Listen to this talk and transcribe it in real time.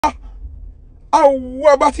How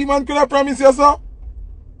what Batty man could have promised you, sir?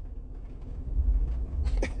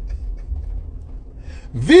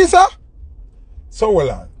 Visa? So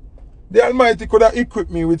well on. The Almighty could have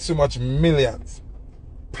equipped me with so much millions.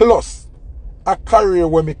 Plus a career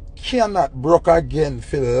where me cannot broke again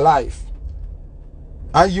for life.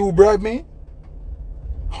 And you bribe me?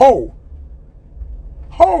 How?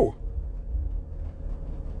 How?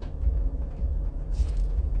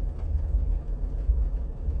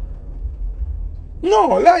 No,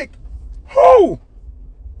 like, how?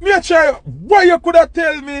 Me a try, what you could have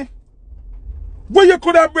tell me? What you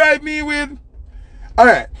could have bribed me with?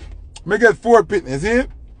 Alright, me get 4 pitney, see?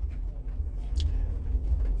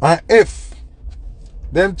 And if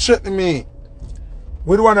them threaten me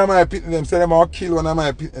with one of my pitney, them say them I'll kill one of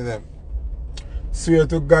my pitney them. Swear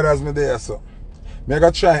to God as me there, so. Me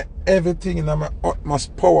gotta try everything in my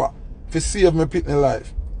utmost power to save my pitney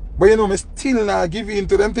life. But you know, me still not give in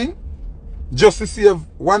to them thing. Just to save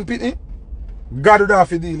one pitney. God would have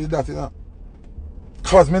to deal with that, you know.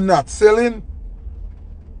 Cause me not selling.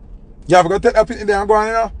 You have to take that pitney there and go on,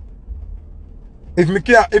 you know. If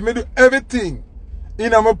me do everything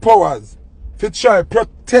in my powers to try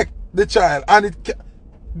protect the child, and it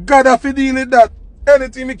God have to deal with that.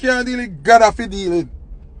 Anything me can't deal with, God have to deal with.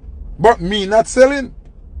 But me not selling.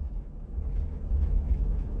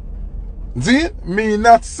 See? Me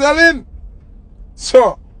not selling.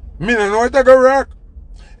 So, me don't know what I go work.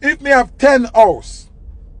 If me have 10 house,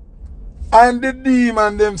 and the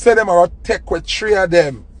demon them say them are take with 3 of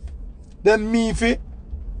them, then me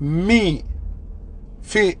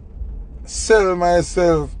sell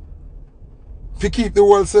myself to keep the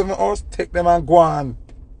whole 7 house, take them and go on.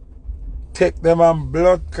 Take them and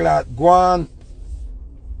blood clot, go on.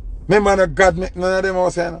 Remember that God make none of them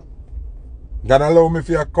house, you know? God allow me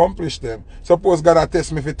to accomplish them. Suppose God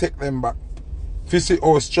test me to take them back. To see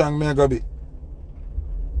how strong me go be.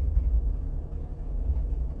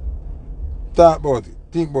 Talk about it.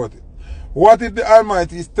 Think about it. What if the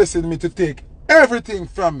Almighty is testing me to take everything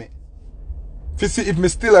from me? To see if me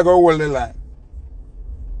still I go hold the line.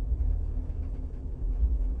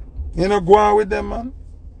 You know, go on with them, man.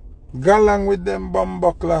 Go along with them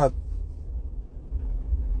bumbucklat.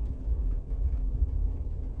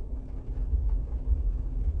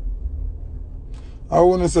 I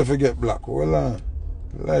wouldn't say forget black. Hold on.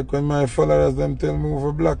 Like when my followers them tell me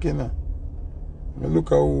over black, you know. Me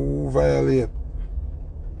look at who violate.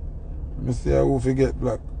 Me see who forget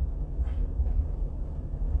black.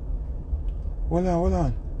 Hold on, hold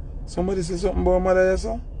on. Somebody say something about mother, yes,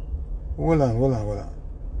 sir? Hold on, hold on, hold on.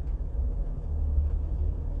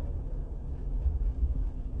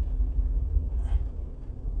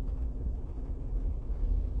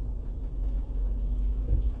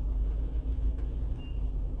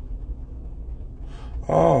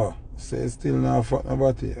 Oh, say still not fuck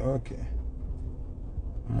nobody. Okay.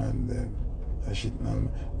 Man, them. I shit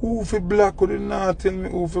now. Who for black? Could you not tell me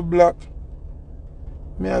who for black?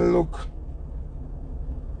 Me I look.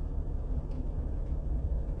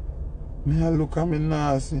 Me I look at me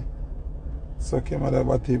nasty. Suck your mother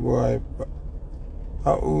body boy.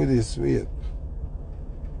 I who this wait.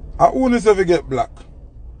 I who this ever get black?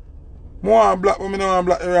 More want black, but me don't want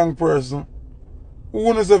black the wrong person.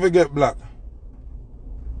 Who this ever get black?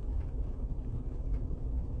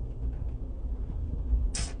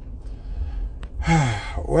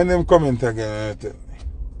 When them comment again, tell me.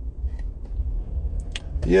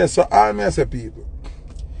 Yeah, so all me say people,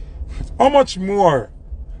 how much more,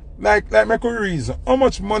 like my reason, how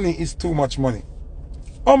much money is too much money?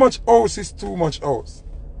 How much house is too much house?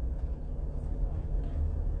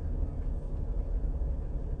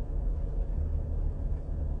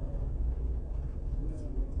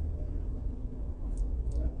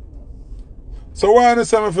 So why don't you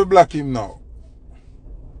say me for black him now?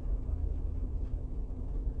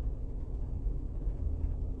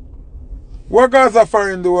 What guys are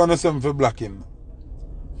foreign do want to say for black him?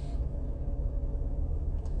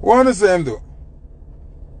 What want to say him do?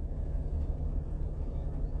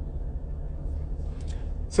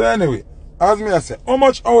 So anyway, as me I say, how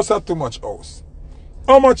much house are too much house?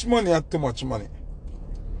 How much money are too much money?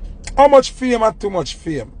 How much fame are too much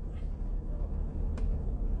fame?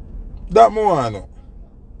 That more I know.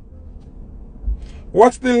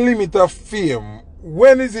 What's the limit of fame?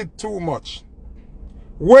 When is it too much?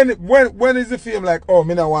 When is the fame like, oh,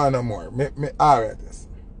 me not want no more. Me alright. Yes.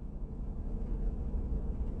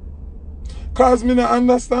 Cause me not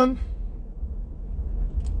understand.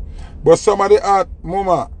 But somebody art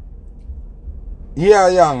mama. Yeah,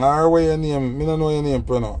 young, or where your name, me don't know your name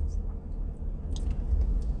pronounced.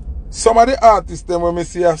 Some of the artists them when me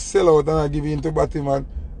see a sell out and I give in to Batman,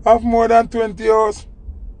 have more than 20 hours.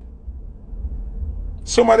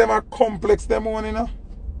 Some of them are complex, them own, you know.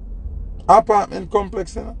 Apartment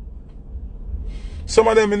complex, you know. Some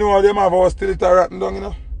of them, you know, them have house till it are rotten down, you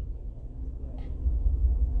know.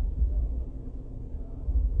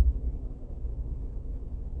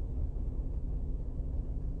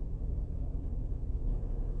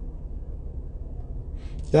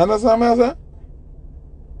 You understand what I'm saying?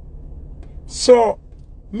 So,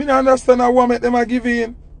 me don't understand how make them a give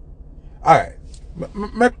in. Alright,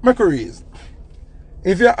 make a reason.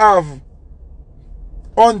 If you have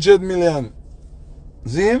 100 million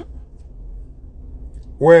zin,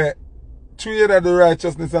 where 2 years of the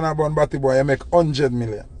righteousness and about Batty boy, you make 100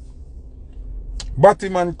 million. Batty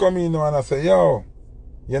man come in now and I say, yo,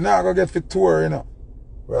 you're not going to get for tour, you know.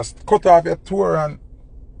 We cut off your tour and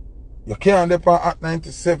you can't depend at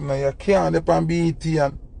 97 and you can't depend BT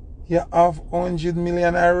and you have 100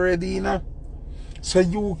 million already, you know. So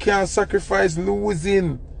you can sacrifice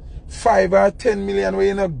losing 5 or 10 million where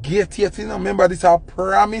you not get yet, you know. Remember, this is a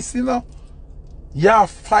promise, you know. You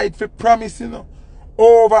fight for promise, you know.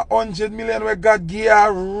 Over 100 million where God give you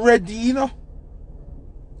already, you know.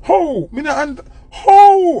 How?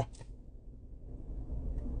 How?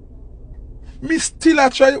 Me still a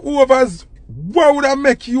try overs. Why would I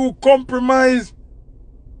make you compromise?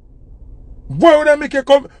 Why would I make you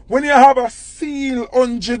when you have a seal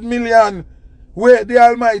 100 million where the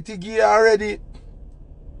Almighty give you already?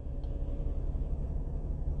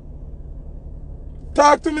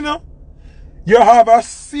 Talk to me now. You have a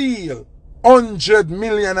seal 100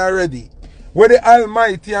 million already where the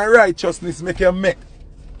Almighty and righteousness make you make.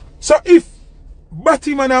 So if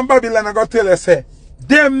Batman and Babylon are going to tell us, say,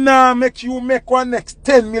 them now make you make one next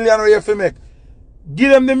 10 million where you have to make.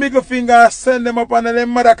 Give them the middle finger and send them up on them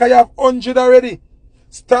mother because you have 100 already.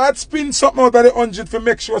 Start spin something out of the 100 to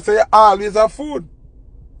make sure so you always have food.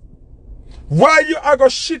 Why you are going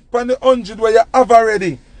to shit on the 100 where you have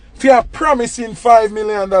already? If you are promising $5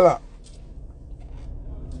 million.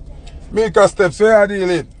 Make a steps where you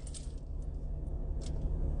dealing.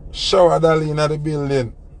 Shower Darlene at the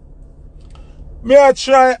building. May I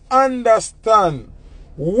try understand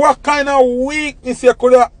what kind of weakness you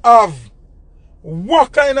could have.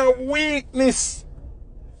 What kind of weakness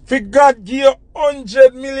for God give you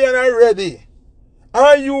 100 million already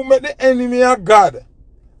and you make the enemy of God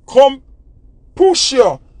come push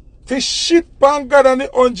you to shit on God and the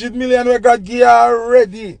 100 million where God give you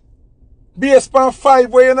already based on 5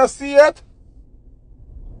 where you not see it?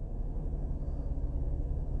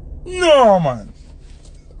 No, man.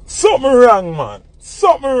 Something wrong, man.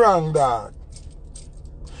 Something wrong, dog.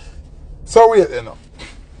 So wait, you know.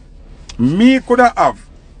 Me could have.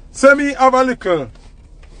 Say me have a little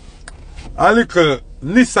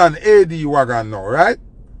Nissan AD wagon now, right?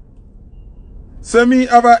 Say me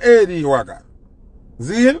have a AD wagon.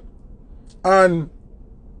 Zin? And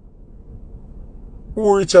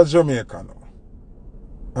who reach a Jamaica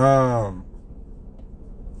now?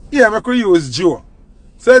 Yeah, I could use Joe.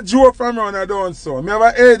 Say Joe from around a down son. Me have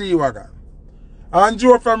a AD wagon. And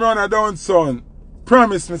Joe from around a down son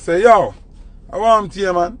promise me say, yo, I want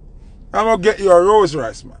you, man. I'm going to get you a Rolls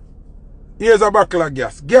Royce, man. Here's a buckle of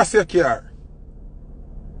gas. Gas your car.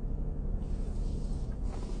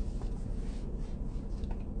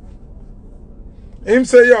 Him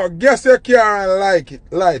say, yo, gas your car and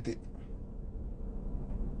light it.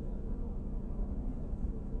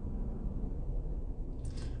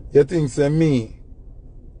 You think say me,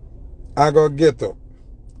 I go get up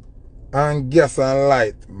and gas and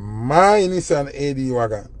light my Nissan AD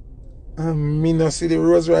wagon. And me not see the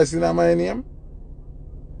Rolls Royce in my name?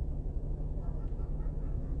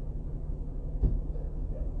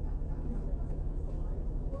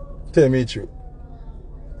 Tell me the truth.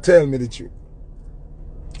 Tell me the truth.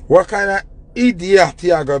 What kind of idiot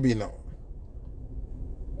you are going to be now?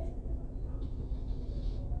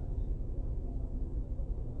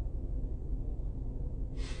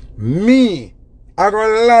 Me, I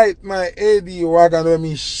going to light my AD wagon when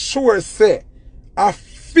me sure say, I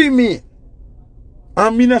feel me.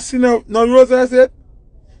 And me not see no Rolls Royce yet.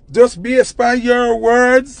 Just based on your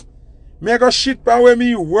words, me go shit by where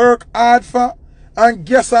me work hard for and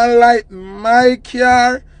guess and light my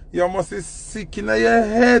car. You must be sick in your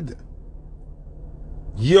head.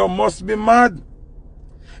 You must be mad.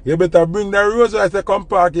 You better bring the Rolls Royce to come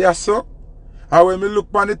park here, so. And when me look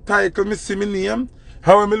on the title, me see my name.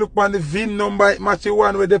 And when me look on the VIN number, it match the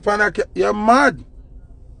one with the pan. You're mad.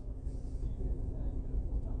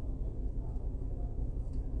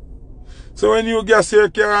 So when you gas your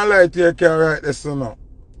car and light your car right there, so now.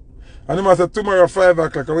 And you must say tomorrow 5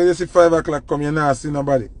 o'clock. When you see 5 o'clock come, you not see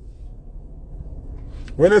nobody.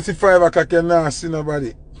 When you see 5 o'clock, you not see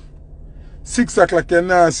nobody. 6 o'clock, you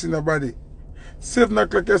not see nobody. 7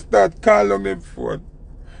 o'clock, you start call on them phone.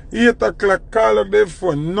 8 o'clock, call on them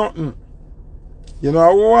phone. Nothing. You know,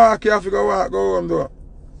 I walk, you have to go walk, go home though.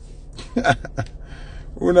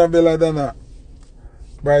 Una bella dana.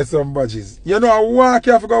 Buy some badges. You know, I walk,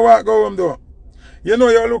 you have to go walk, go home though. You know,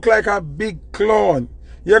 you look like a big clown.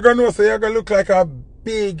 You're going to know, so you're going to look like a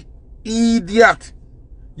big idiot.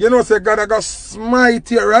 You know, say God, I got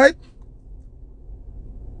smite you, right?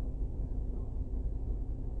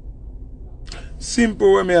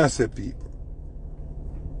 Simple way me I say, people.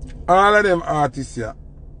 All of them artists here,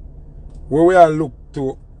 where we are look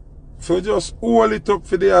to, so just hold it up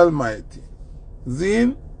for the Almighty.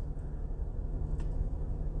 Zine?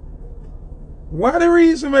 What the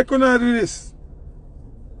reason I couldn't do this?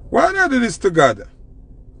 Why not do this to God?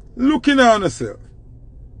 Looking on yourself.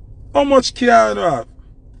 How much care you have?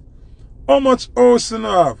 How much house you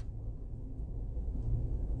have?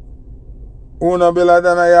 Una bella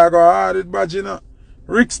than I go hard with badge, you know.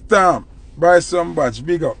 Rick Stamp, buy some badge,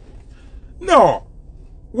 big up. No.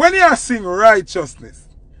 When you sing righteousness,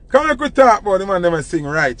 come on, could talk about the man them sing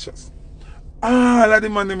righteous. All of the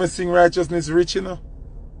man them sing righteousness rich, you know.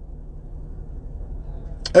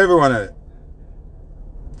 Everyone of it.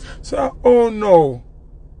 So, oh no.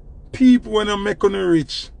 People when they make on the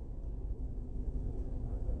rich.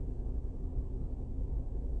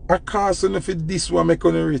 I can't say nothing this one make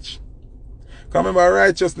on the rich. Because remember,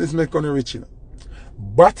 righteousness make on the rich, you know.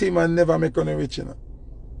 Batman never make on the rich, you know.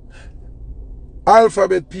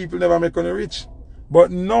 Alphabet people never make on the rich.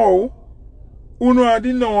 But now, uno are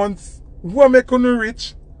the ones who make on the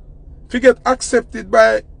rich to get accepted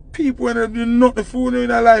by people when they do nothing for in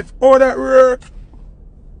their life. All that work.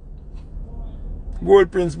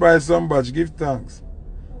 Gold Prince buy some badge, give thanks.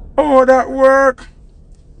 Oh, that work.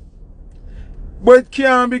 But it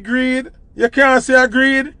can't be greed. You can't say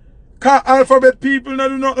greed. Because alphabet people not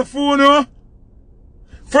do nothing for no.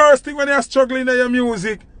 First thing when you're struggling in your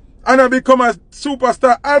music and you become a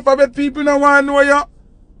superstar, alphabet people don't want to know you.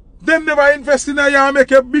 Them never invest in you and make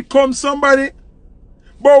you become somebody.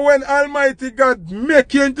 But when Almighty God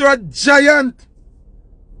make you into a giant,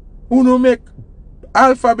 who no make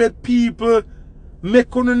alphabet people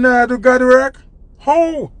make you not do God work?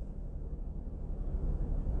 How?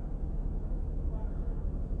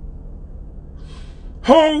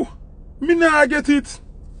 How? Me not get it.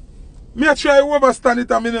 Me a try overstand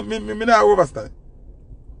it and me not overstand it.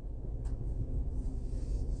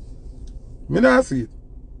 Me not see it.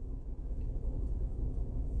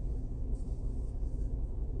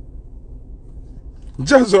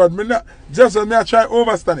 Just what me a try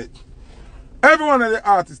overstand it. Every one of the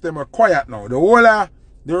artists them are quiet now. The whole of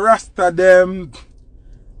the Rasta them,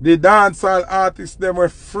 the dancehall artists them were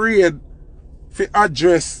afraid to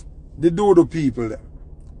address the doodoo people them.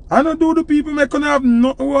 And the doodoo people may gonna have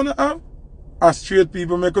nothing wanna have. As straight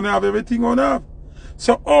people may gonna have everything wanna have.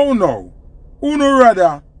 So oh no, uno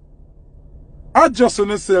rather adjust on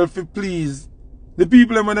yourself to please the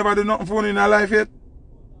people that never do nothing for in their life yet.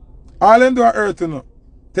 All them do are hurt, you know.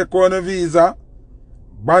 Take on a visa,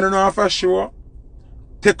 ban on off a show,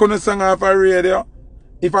 take on a song off a radio.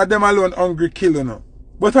 If I them alone hungry kill, you know.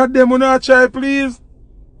 But at them not try please.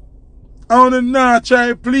 I wanna not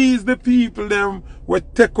try please the people them we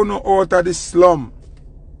take on out of the slum.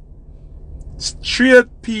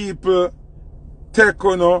 Straight people take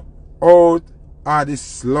on out of the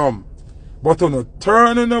slum. But on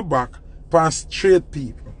turn on the back for straight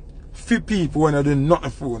people. For people when they do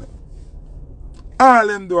nothing for them. All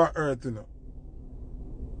them do are hurt, you know.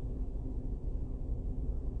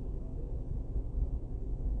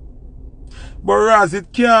 But Raz,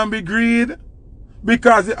 it can't be greed.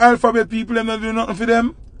 Because the alphabet people them not do nothing for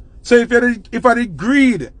them. So if I did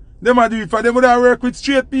greed, them I do it for them would I work with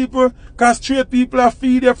straight people. Because straight people are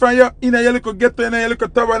feed you from your in your little ghetto, in your little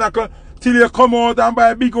tabernacle, till you come out and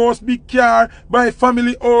buy a big house, big car, buy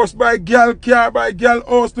family house, buy girl car, buy girl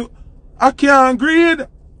house too. I can't greed.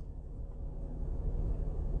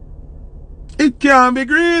 It can't be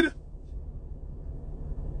greed.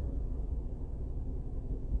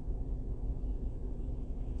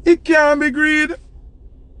 It can't be greed.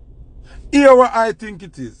 Here what I think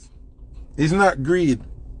it is. It's not greed.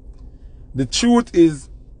 The truth is,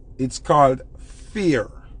 it's called fear.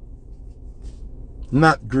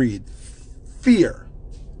 Not greed. Fear.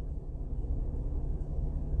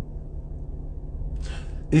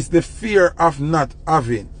 It's the fear of not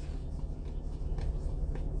having.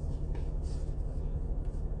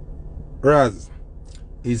 Raz,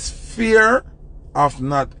 is fear of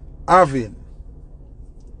not having.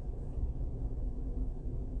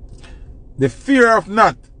 The fear of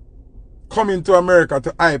not coming to America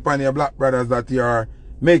to hype on your black brothers that you are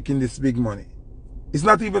making this big money. It's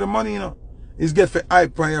not even the money, you know. It's get for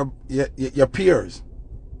hype on your peers.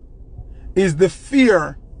 It's the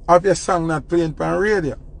fear of your song not playing on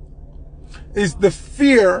radio. It's the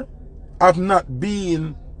fear of not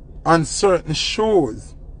being on certain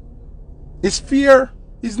shows. It's fear.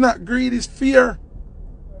 It's not greed, it's fear.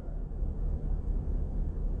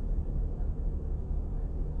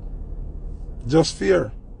 Just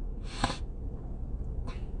fear.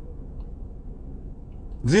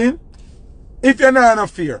 See? If you're not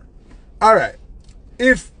enough fear. Alright.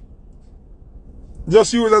 If,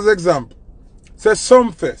 just use as example, say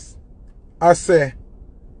some fest, I say,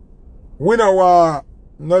 we don't want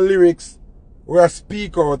no lyrics where I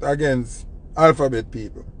speak out against alphabet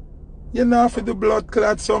people. You know for the blood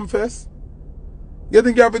clot some fest? You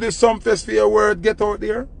think you have to do some fest for your word get out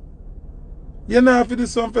there? You know for the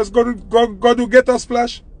some fest, go do get a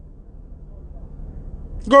splash.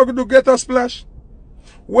 Go do get a splash.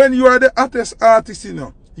 When you are the hottest artist, you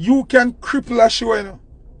know, you can cripple a show, you know.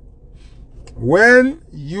 When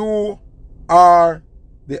you are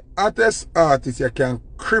the hottest artist, you can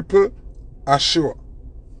cripple a show.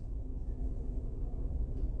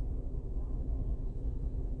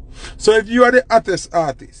 So if you are the hottest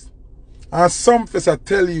artist, and some fest I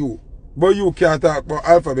tell you, but you can't talk about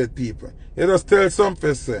alphabet people, you just tell some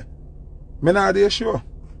fest, say, me not do a show.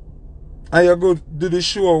 And you go do the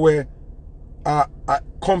show where a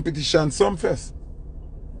competition some fest.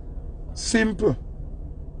 Simple.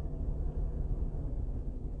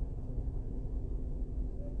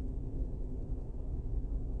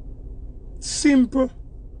 Simple.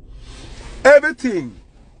 Everything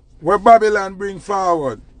where Babylon bring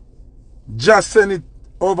forward, just send it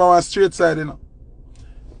over our straight side, you know.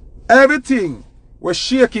 Everything where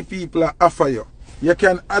shaky people are offer you, you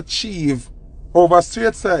can achieve over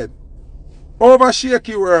straight side. Over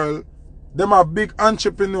shaky world, them are big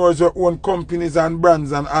entrepreneurs who own companies and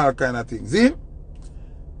brands and all kind of things. See?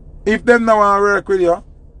 If them now want to work with you,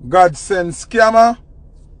 God send scammer,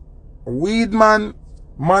 weed man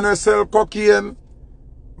who sell cocaine,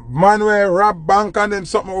 man who rob bank and them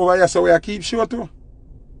something over here, so we keep sure too.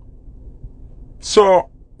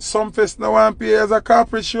 So, some fest now want to pay as a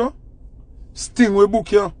corporate show, Sting will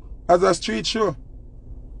book you as a street show.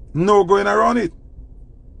 No going around it.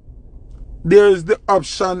 There is the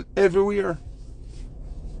option everywhere.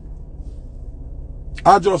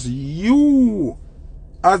 I just you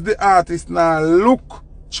as the artist now look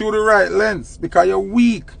through the right lens because you're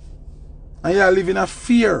weak and you're living in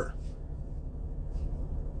fear.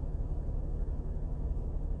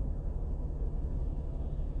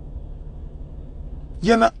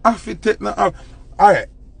 You're not have to take no off. Alright.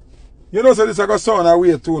 You know so this I got sound a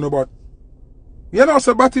way too, but you know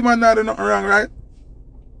so Batman not do nothing wrong, right?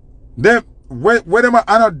 Them where them are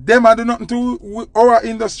not them are do nothing to our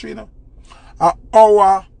industry now.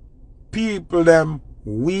 Our people them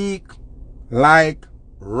weak like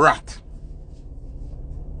rat.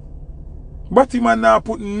 Batman now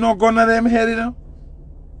put no gun on them head, you know.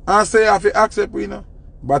 And say have to accept, you know.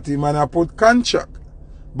 Batman now put contract.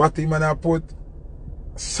 Batman now put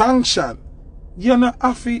sanction. You not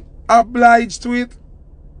have to oblige to it.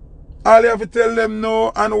 All you have to tell them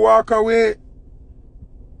no and walk away.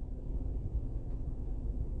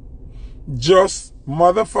 Just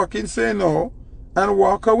motherfucking say no and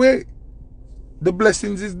walk away. The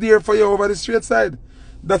blessings is there for you over the straight side.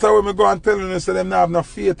 That's how we go and tell them so them not have no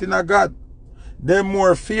faith in a God. They're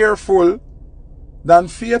more fearful than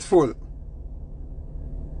faithful.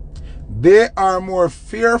 They are more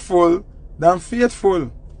fearful than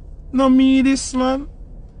faithful. No me this man.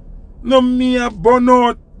 No me a burn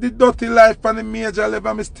out the dirty life on the major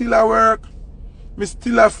level. Me still a work. Me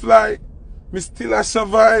still a fly. Me still a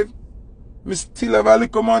survive. Me still have a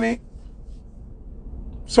little money.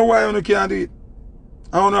 So why you can't do it?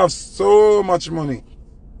 I want to have so much money.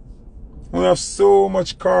 I want to have so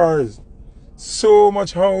much cars. So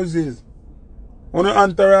much houses. I want to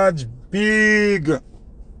entourage big.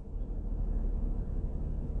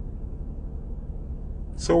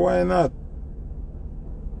 So why not?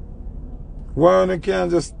 Why you can't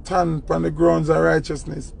just stand on the grounds of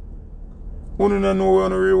righteousness? You don't know how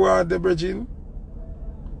to reward the brethren?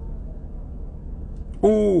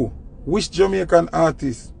 Ooh, which Jamaican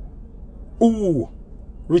artist? Ooh,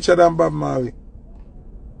 richer than Bob Marley.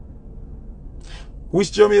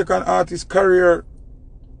 Which Jamaican artist career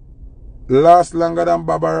last longer than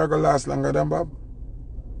Bob or last longer than Bob?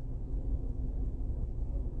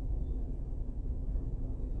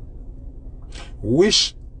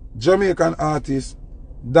 Which Jamaican artist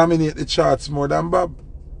dominate the charts more than Bob?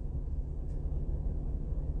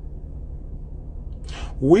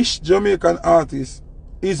 Which Jamaican artist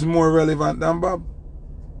is more relevant than Bob?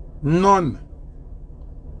 None.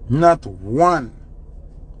 Not one.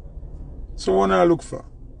 So what I look for?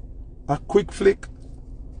 A quick flick?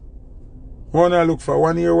 What I look for?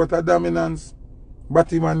 1 year worth of dominance?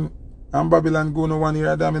 Batman and Babylon go no 1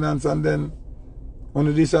 year of dominance and then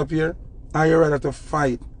only disappear? Are you rather to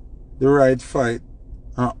fight the right fight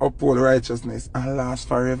and uphold righteousness and last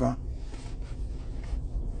forever?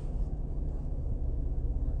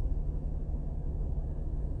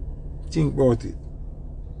 Think about it.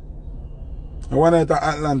 And one night at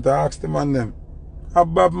Atlanta, I asked the man them, how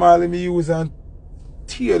Bob Marley me use and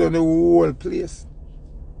tear down the whole place?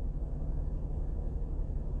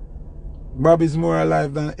 Bob is more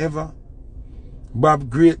alive than ever. Bob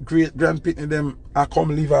great grandpitney them I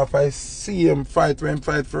come live off. I see him fight when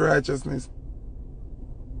fight for righteousness.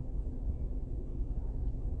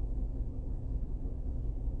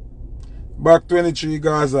 Back 23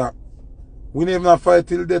 Gaza. We never fight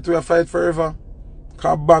till death, we fight forever.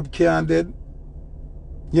 Cause Bob can't dead.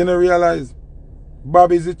 You don't realize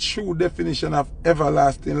Bob is the true definition of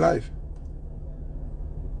everlasting life.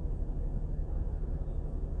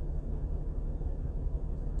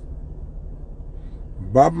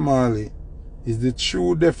 Bob Marley is the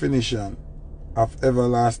true definition of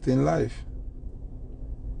everlasting life.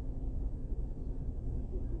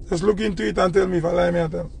 Just look into it and tell me if I lie, me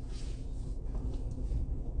at them.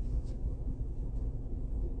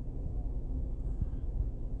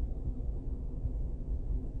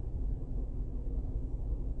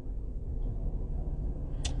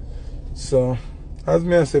 So, as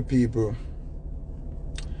me I say, people,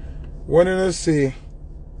 when you see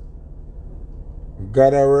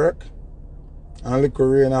God at work, and little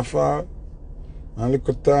rain a fall, and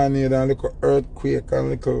little tornado, and little earthquake, and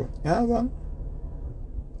little, you understand?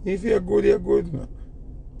 If you're good, you're good. No?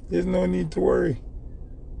 There's no need to worry.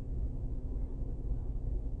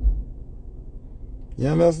 You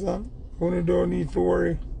understand? You don't need to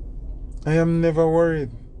worry. I am never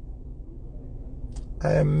worried.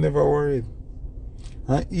 I am never worried.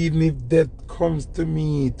 And even if death comes to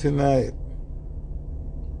me tonight,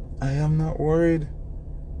 I am not worried.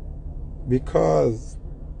 Because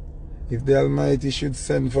if the Almighty should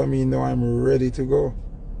send for me now, I'm ready to go.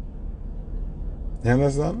 You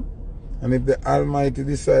understand? And if the Almighty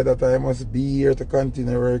decide that I must be here to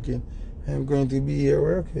continue working, I'm going to be here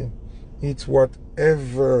working. It's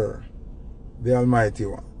whatever the Almighty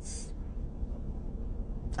wants.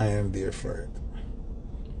 I am there for it.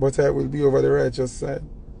 But I will be over the righteous side.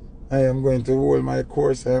 I am going to hold my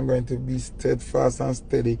course. I am going to be steadfast and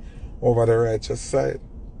steady over the righteous side.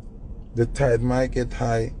 The tide might get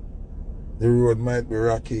high. The road might be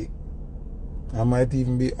rocky. I might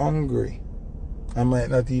even be hungry. I might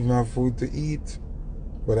not even have food to eat.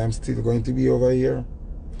 But I'm still going to be over here,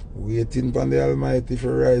 waiting for the Almighty to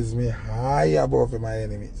rise me high above my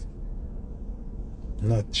enemies.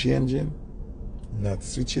 Not changing. Not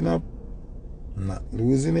switching up. Not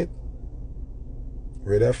losing it.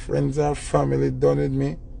 Whether friends or family done with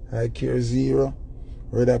me, I care zero.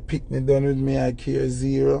 Whether picnic done with me, I care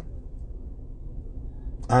zero.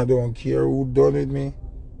 I don't care who done with me.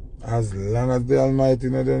 As long as the Almighty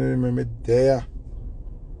not done with me, I'm there.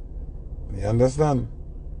 You understand?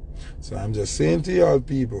 So I'm just saying to y'all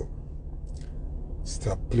people,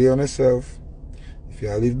 stop playing on yourself. If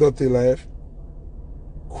you live dirty life,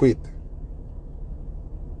 quit.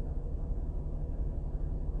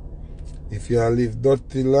 If you live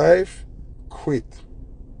dirty life, quit.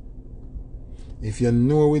 If you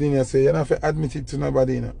know within yourself, you don't have to admit it to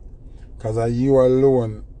nobody, you know. Because you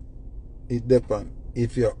alone, it depends.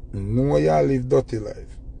 If you know you live dirty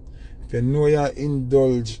life, if you know you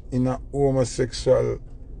indulge in a homosexual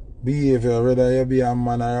behavior, whether you be a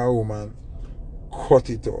man or a woman, cut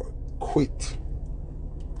it out. Quit.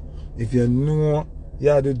 If you know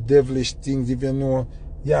you do devilish things, if you know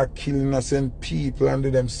you're killing innocent people and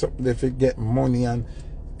do them something if you get money and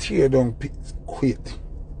tear down people, quit.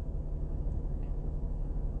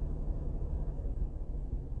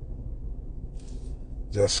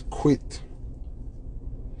 Just quit.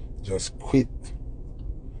 Just quit.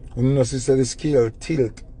 You know, sister, the scale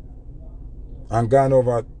tilt and gone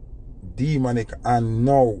over demonic, and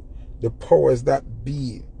now the powers that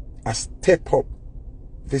be a step up,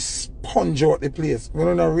 they sponge out the place. We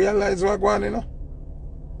don't realize what's going on, you know.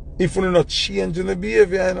 If we not change the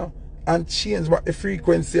behavior, you know, and change what the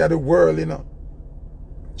frequency of the world, you know,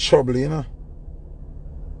 trouble, you know.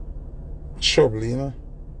 Trouble, you know.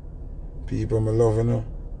 People I love, you know.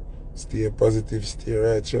 Stay positive, stay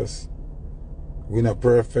righteous. We're not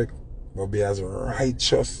perfect, but be as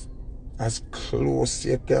righteous, as close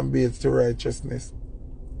you can be to righteousness.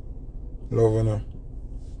 Love, you know.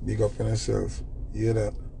 Big up on yourself. You hear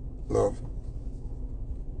that? Love.